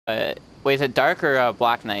Wait, is it dark or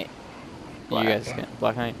black knight? Black. You guys get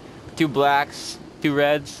black knight. 2 blacks, 2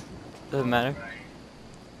 reds. Doesn't matter.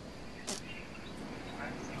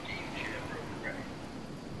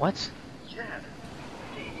 What?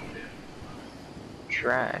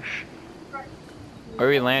 Trash. Where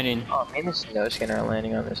are we landing? Oh, me and this no skin are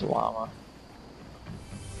landing on this llama.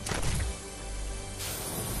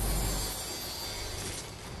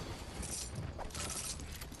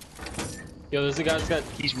 Yo, there's a guy that's got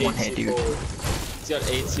He's one hit, dude. He's got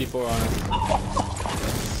 8 C4 on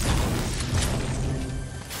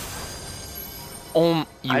him.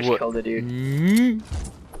 I just killed the dude.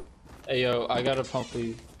 Hey yo, I got a pump for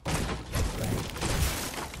you.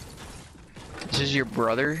 This is your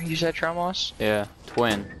brother, you said, Tramos? Yeah,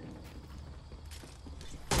 twin.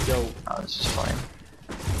 Yo, Oh, this is fine.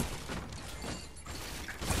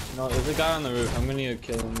 no, there's a guy on the roof. I'm gonna need to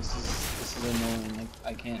kill him. This is annoying. Like,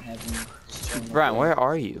 I can't have him. just chilling up Brian, there. where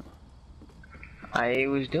are you? I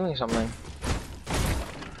was doing something.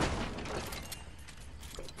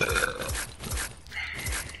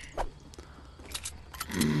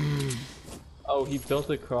 Oh, he built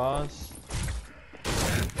a cross.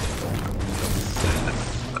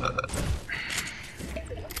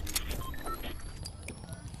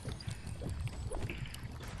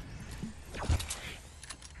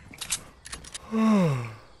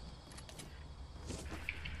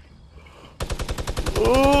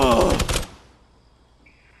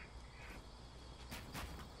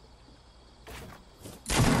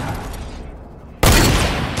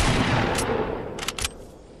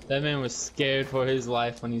 That man was scared for his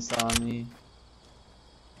life when he saw me.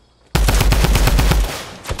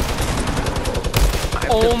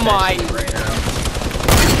 Oh my! Right now.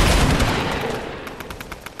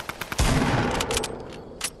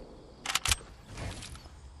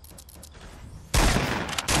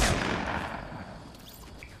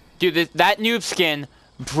 Dude, that noob skin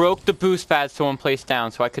broke the boost pad someone placed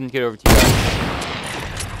down, so I couldn't get over to you guys.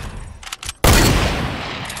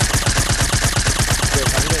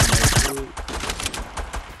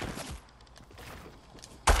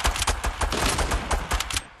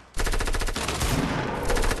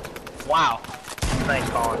 Wow. Nice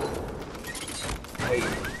calling. Hey,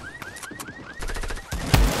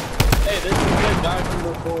 this is a guy from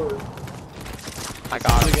before. I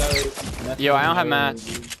got him. Yo, I don't have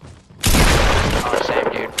mats. Oh, same,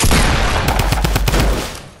 dude.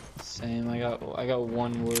 Same. I got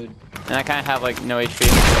 1 wood. And I kind of have like no HP.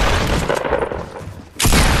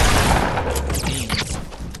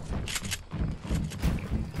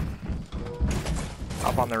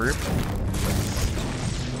 Up on the roof.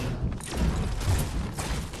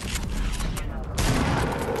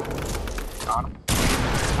 Got him.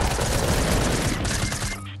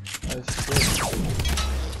 Oh shit.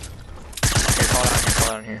 Here, fall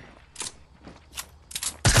down here.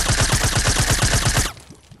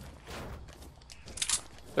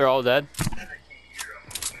 They're all dead.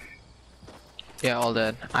 Yeah, all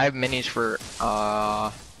dead. I have minis for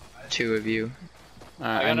 2 of you.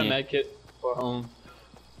 Alright, I got a med kit for home.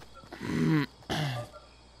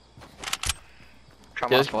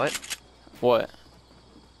 Tramos, what? What?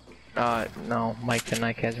 No, Mike the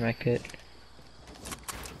Nike has med kit.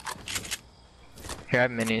 Here, I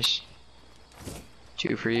have minis.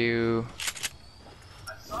 2 for you.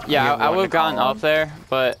 Yeah, You have I one would have to gotten call up there,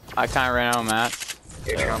 but I kind of ran out of mats.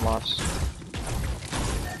 Here, Tramos.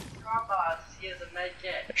 He has a med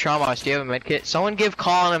kit. Tramos, do you have a med kit? Someone give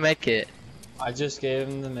Colin a med kit. I just gave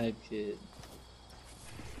him the med kit.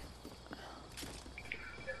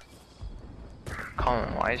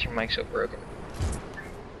 Colin, why is your mic so broken?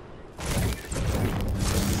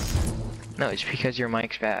 No, it's because your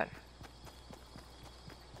mic's bad.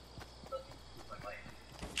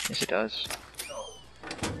 Yes, it does.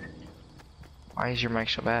 Why is your mic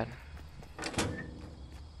so bad?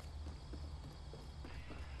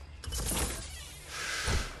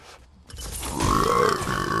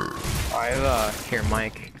 I have here,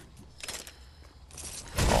 Mike.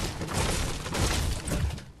 Oh.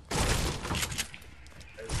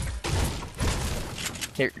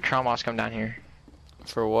 Here, Tramos, come down here.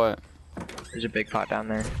 For what? There's a big pot down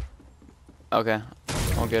there. Okay,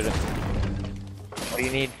 I'll get it. What do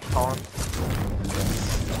you need, Colin?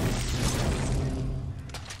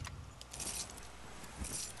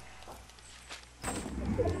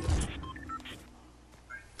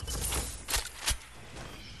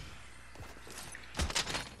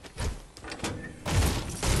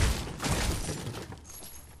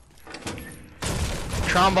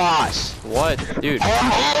 Trombos! What, dude?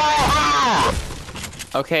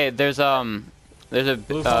 Okay, there's a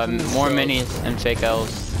more minis and fake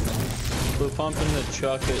L's. Blue pump in the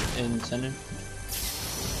truck in center.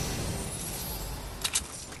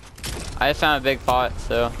 I just found a big pot,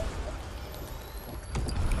 so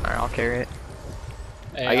Alright, I'll carry it.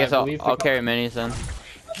 Hey, I guess I'll believe they're carry minis then.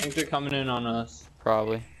 I think they're coming in on us.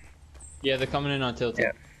 Probably. Yeah, they're coming in on tilted.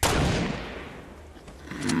 Yeah.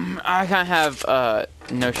 I kind of have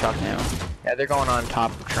no shock now. Yeah, they're going on top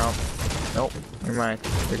of Trump. Nope, never mind.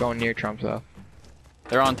 They're going near Trump though.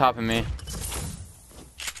 They're on top of me.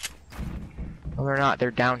 No, they're not. They're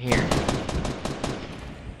down here.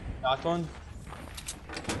 Knocked one.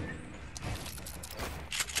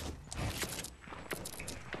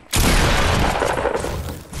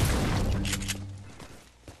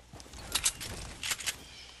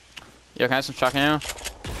 Yo, can I have some shock now?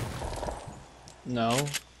 No.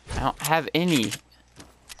 I don't have any.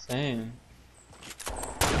 Same.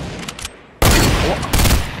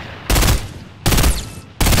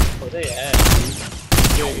 Where they at,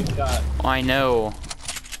 dude? Yeah, good shot. Oh, I know.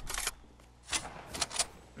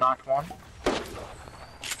 Knocked one.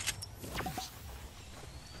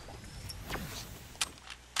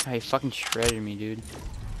 Oh, he fucking shredded me, dude.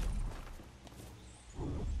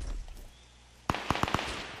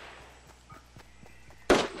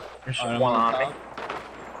 There's Alright, I'm one on on me.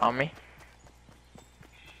 top. On me.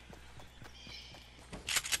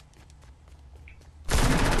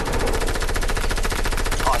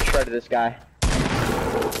 Oh, I shredded this guy.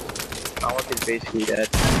 My work is basically dead.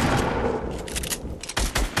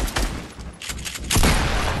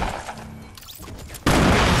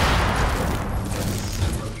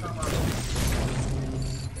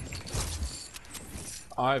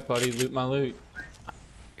 Alright, buddy, loot my loot.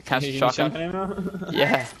 Can I You have need some shotgun shotgun? ammo?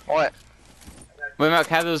 Yeah. What? Wait, Matt,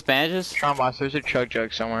 can I have those bandages? Boss, there's a chug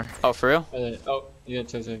jug somewhere. Oh, for real? Oh, yeah,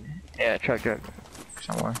 check. Yeah, chug jug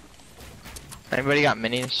somewhere. Anybody got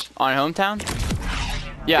minis? On hometown?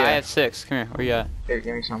 Yeah, Yeah. I have 6. Come here. Where you at? Here,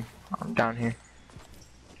 give me some. I'm down here.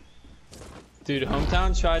 Dude,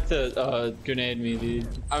 hometown tried to grenade me, dude.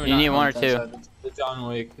 I mean, You not need one or Hometown, two? sorry, The John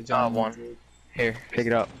Wick. The John one. Wick. Here, pick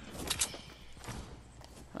it up.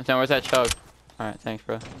 Hometown, where's that chug? Alright, thanks,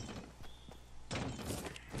 bro.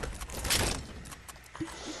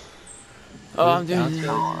 Oh, I'm doing.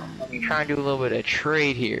 Let me try and do a little bit of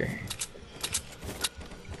trade here.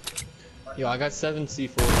 Yo, I got 7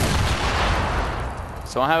 C4.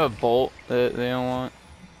 So I have a bolt that they don't want,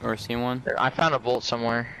 or seen one. I found a bolt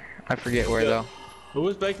somewhere. I forget where Yeah. though. Who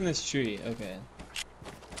was breaking this tree? Okay.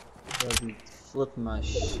 Bro, flipping my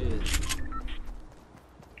shit.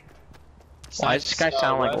 Why does this guy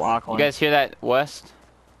sound like You Lachlan? guys hear that west?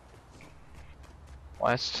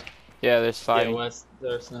 West? Yeah, there's Yeah, fighting. west.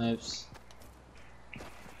 There are snipes.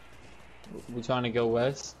 We trying to go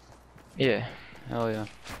west? Yeah. Hell yeah.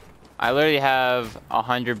 I literally have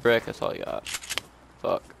 100 brick. That's all I got.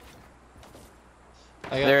 Fuck.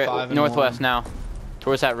 I got They're 5 and northwest 1. now,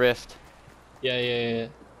 towards that rift. Yeah. Is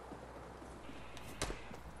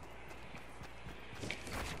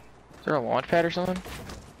there a launch pad or something?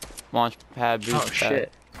 Launch pad, boost Oh pad.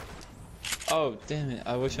 shit. Oh, damn it.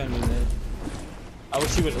 I wish I knew that. I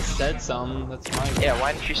wish he would have said something. That's my Yeah,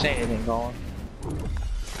 why didn't you say anything, Colin?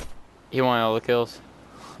 He wanted all the kills.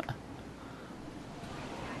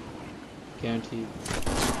 guaranteed.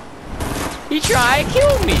 He tried to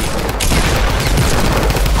kill me!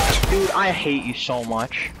 Dude, I hate you so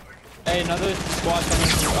much. Hey, another squad coming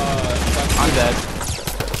from, I'm dead.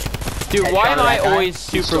 Dude, Headshot why am of I that guy. always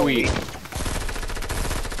He's super so weak?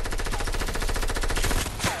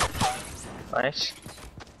 Nice.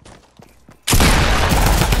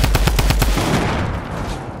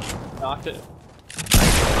 knocked it.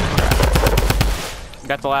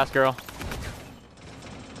 Got the last girl.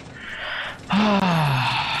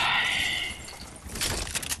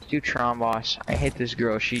 Dude, Tron boss. I hit this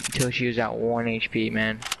girl till she was at 1 HP,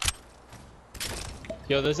 man.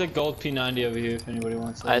 Yo, there's a gold P90 over here if anybody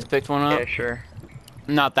wants I it. just picked one up. Yeah, sure.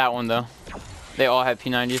 Not that one though. They all have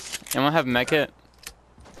P90s. Anyone have a med kit?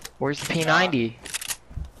 Where's the P90?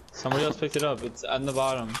 Somebody else picked it up. It's on the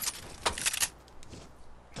bottom.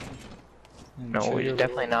 No, it's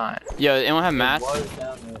definitely not. Yo, anyone have mats?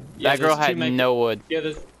 That girl had no wood. Yeah,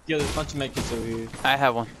 there's a bunch of medkits over here. I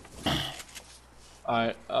have one.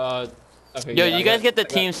 Alright, okay. Yo, yeah, you guys get the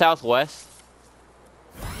team southwest?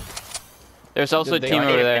 There's also a They- team I I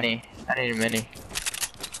need over a there. mini. I need a mini.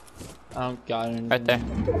 I don't got anything. Right there.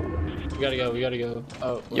 We gotta go.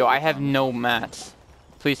 Oh. Yo, I have no mats.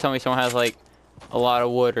 Please tell me someone has like a lot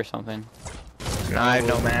of wood or something. No, I have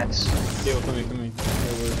no mats. Yo, come here.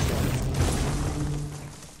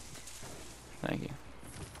 Thank you.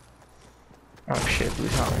 Oh shit, blue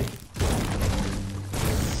shot me.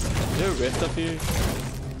 Is there a rift up here?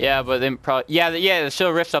 Yeah, but then probably. Yeah, there's still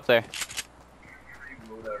rifts up there.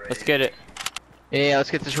 Let's get it. Yeah, let's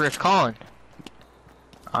get this rift calling.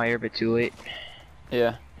 Oh, you're a bit too late.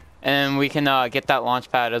 Yeah, and we can get that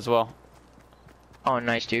launch pad as well. Oh,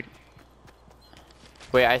 nice, dude.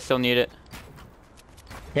 Wait, I still need it.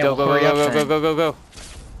 Yeah, Go, well, go, hurry go, up go, then. go, go, go, go.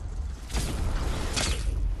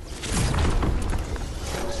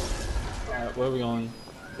 Alright, where are we going?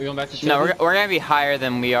 We going back to No, Chelsea? we're gonna be higher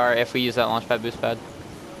than we are if we use that launch pad boost pad.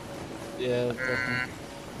 Yeah, definitely.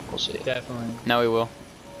 We'll see. Definitely. No, we will.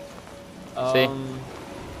 See?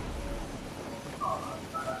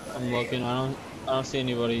 I'm looking. I don't see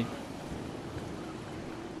anybody.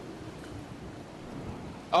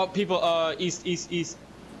 Oh, people. East.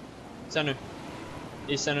 Center.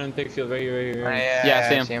 East center and Pickfield. Right here. Right here. Right here. Yeah,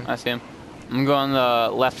 I see him. I see him. I'm going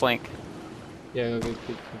the left flank. Yeah, go.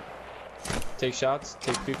 Take shots.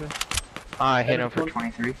 Take people. I hit him for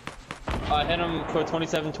 23. I hit him for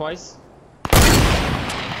 27 twice.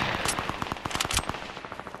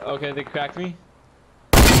 Okay, they cracked me.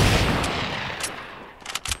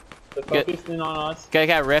 They're focusing on us. Got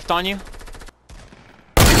a rift on you.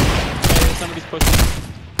 Hey, somebody's pushing.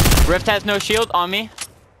 Rift has no shield on me.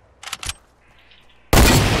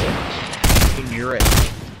 You're it.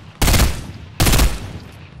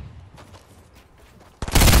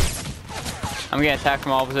 I'm getting attacked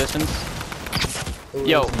from all positions.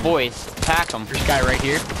 Yo, boys, attack them. There's a guy right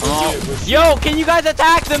here. Yo, can you guys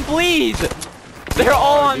attack them, please? They're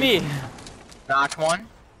all on me. Knocked one.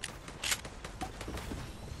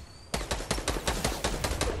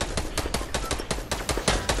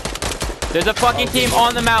 There's a fucking team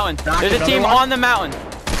on the mountain. Knocked There's a another team one. on the mountain.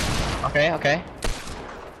 Okay.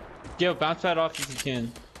 Yo, bounce pad off if you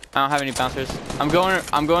can. I don't have any bouncers. I'm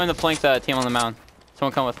going to flank the team on the mountain.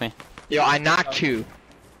 Someone come with me. Yo, I knocked two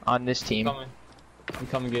on this team. I'm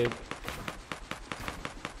coming, Gabe.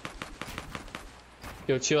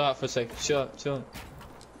 Yo, chill out for a sec. Chill out. Too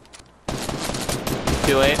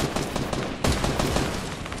late.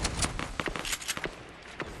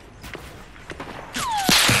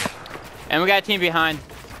 And we got a team behind.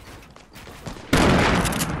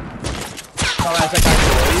 Oh, that's that guy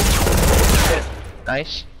below you.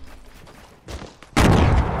 Nice.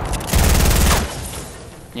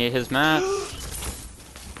 Need his map.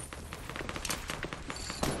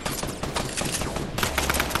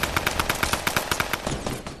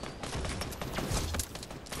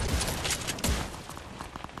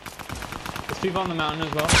 There's people on the mountain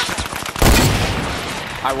as well.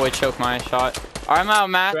 I would choke my shot. Alright, I'm out of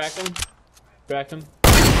mats. Crack him.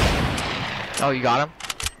 Oh, you got him?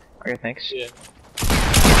 Okay, thanks. Yeah.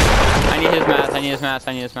 I need his mats.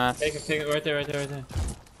 Take him. Right there.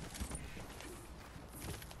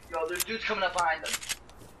 Yo, there's dudes coming up behind them.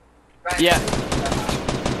 Ryan, Yeah.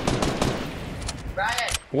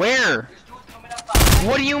 Ryan, Where? there's dudes coming up behind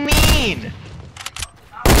What do you mean?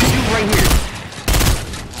 What you do right here?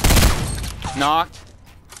 Knocked.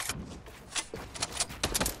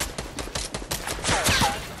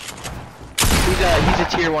 He's a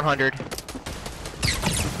tier 100.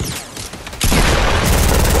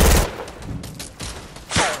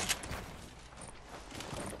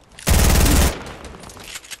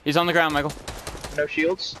 He's on the ground, Michael. No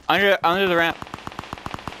shields. Under the ramp.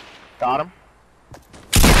 Got him.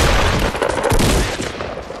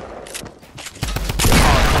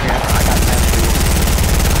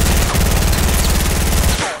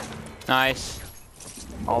 Nice.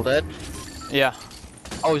 All dead. Yeah.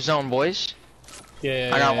 Oh, zone, boys.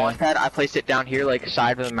 Yeah. I got one pad. I placed it down here, like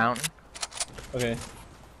side of the mountain. Okay.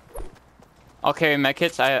 I'll carry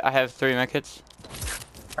medkits. I have 3 medkits.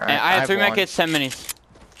 All And I have 3 one. medkits, 10 minis.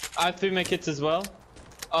 I have 3 medkits as well.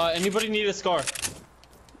 Anybody need a scar?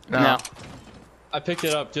 No. I picked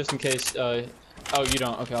it up just in case. Oh, you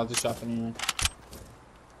don't. Okay, I'll just drop it anyway.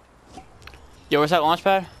 Yo, where's that launch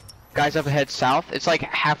pad? Guys up ahead south. It's like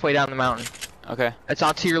halfway down the mountain. Okay. It's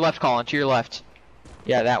on to your left, Colin. To your left.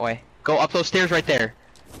 Yeah, that way. Go up those stairs right there.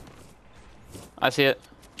 I see it.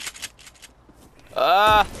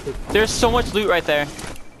 There's so much loot right there.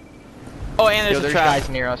 Oh, and there's Yo, a there's trap. guys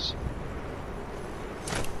near us.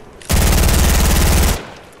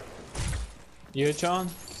 You hit John?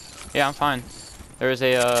 Yeah, I'm fine. There's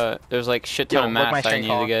like shit ton Yo, of look my mats I strength need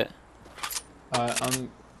to off. get. I'm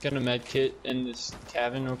gonna med kit in this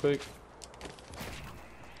cabin real quick.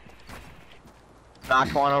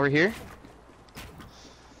 Knocked one over here.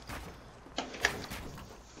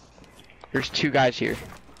 There's 2 guys here.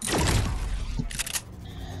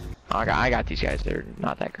 Oh, I got these guys. They're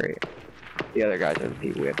not that great. The other guys are the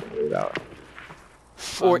people we have to worry about.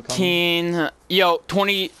 14. Yo,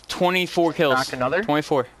 24 kills. Knocked another.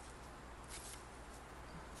 24.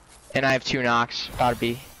 And I have 2 knocks. About to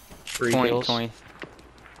be 3 20, kills. 20.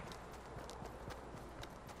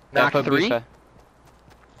 Knock put 3. boost pad.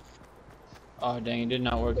 Oh dang, it did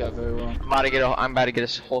not work out very well. I'm about to get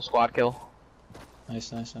a whole squad kill.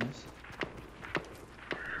 Nice, nice, nice.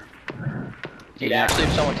 Dude, actually,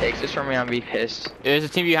 if someone takes this from me, I'm gonna be pissed. There's a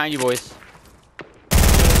team behind you, boys.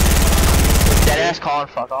 Deadass calling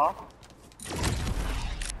fuck off.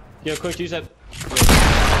 Yo, quick, use that.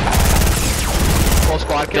 Full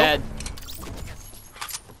squad kill. Dead.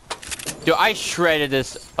 Dude, I shredded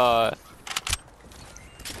this. Yo,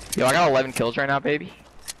 I got 11 kills right now, baby.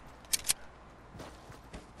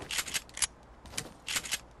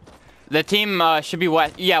 The team should be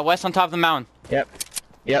west. Yeah, west on top of the mountain. Yep.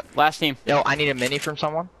 Yep. Last team. Yo, I need a mini from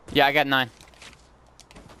someone. Yeah, I got 9.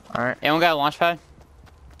 Alright. Anyone got a launch pad?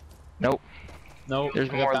 Nope. Nope. There's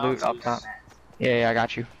I got more loot bounces. up top. Yeah, I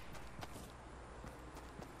got you.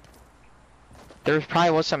 There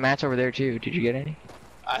probably was some mats over there too. Did you get any?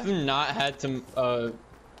 I have not had to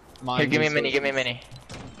mine. Here, give me a these mini, give me a sources. mini.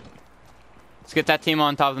 Let's get that team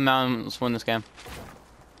on top of the mountain. Let's win this game.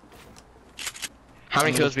 How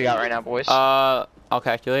many kills we got right now, boys? I'll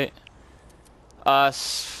calculate. 5,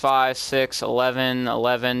 6, 11,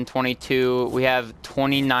 11, 22. We have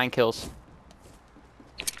 29 kills.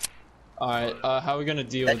 Alright, how are we gonna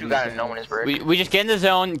deal That with dude these got a guys? no in his brick. We just get in the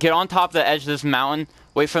zone, get on top of the edge of this mountain,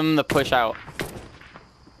 wait for them to push out.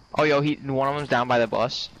 Oh, yo, one of them's down by the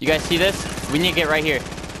bus. You guys see this? We need to get right here.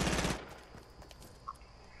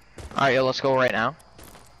 Alright, yo, let's go right now.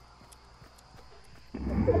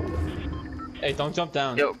 Hey, don't jump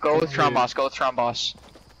down. Yo, go with Tromboss, go with Tromboss.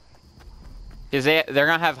 Cause they're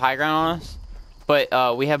gonna have high ground on us,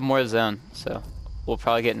 but we have more zone, so we'll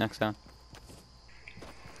probably get next zone.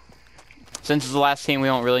 Since it's the last team, we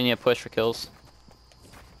don't really need to push for kills.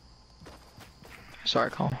 Sorry,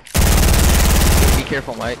 Colin. Be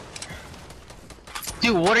careful, Mike.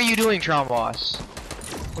 Dude, what are you doing, Tromboss?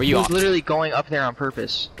 Were He you was on? literally going up there on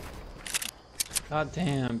purpose. God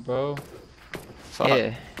damn, bro. Fuck.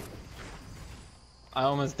 Yeah. I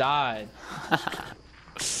almost died.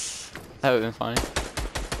 That would've been funny.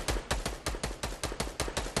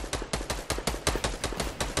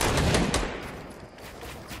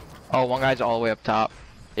 Oh, one guy's all the way up top,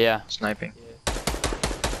 Yeah, sniping.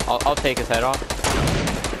 I'll take his head off.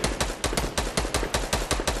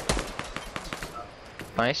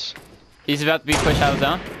 Nice. He's about to be pushed out of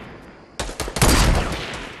zone.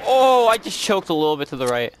 Oh, I just choked a little bit to the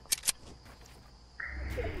right.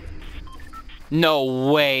 No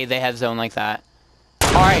way they had zone like that.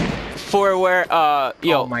 Alright, for where,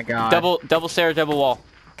 yo, Oh my god. double stair, double wall.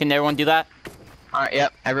 Can everyone do that? Alright,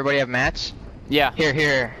 yep. Everybody have mats? Yeah.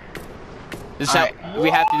 Here. This is how we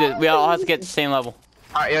have to do. We all have to get the same level.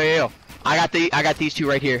 Alright, yo. I got these two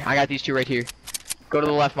right here. Go to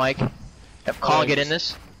the left, Mike. Yep, Colin, get in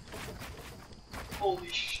this. Holy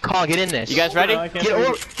shit. Colin, get in this. You guys ready? I can't Get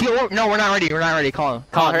believe- over. No, we're not ready. Colin,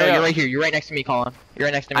 Colin, no, hurry you're up. right here. You're right next to me, Colin. You're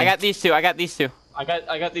right next to me. I got these two. I got these two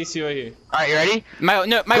right here. Alright, you ready? Michael,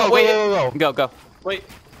 Go, wait. go. Go. Wait.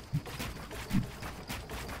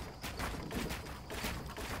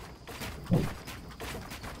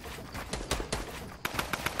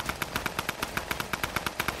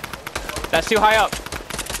 That's too high up.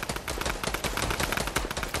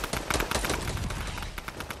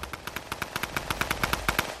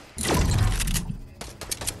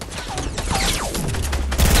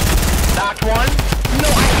 Knocked one. No,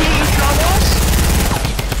 I hate you, Tromboss.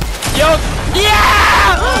 Yo,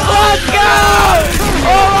 yeah! Let's go!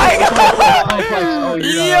 Oh my god! Oh,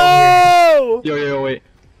 you're Yo! Yo, wait.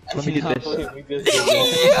 Let me get I this. can't believe we just did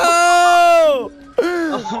that. Yo!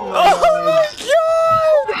 Oh my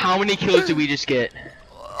god! How many kills did we just get?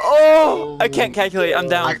 Oh! I can't calculate. I'm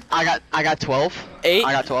down. I got 12. 8?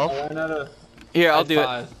 I got 12. I ran out of- Here, I'll I had do it.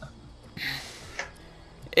 5.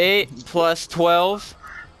 8 plus 12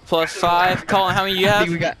 plus 5. Colin, how many do you I have?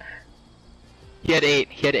 think we got. He had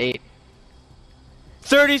 8.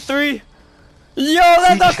 33. Yo, that's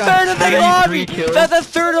We a just got third of the 33 lobby. kills. That's a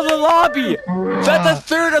third of the lobby. That's a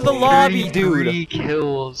third of the lobby, 33 dude.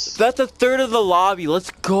 kills. That's a third of the lobby. Let's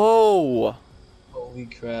go. Holy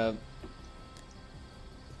crap.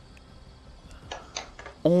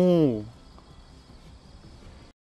 Oh.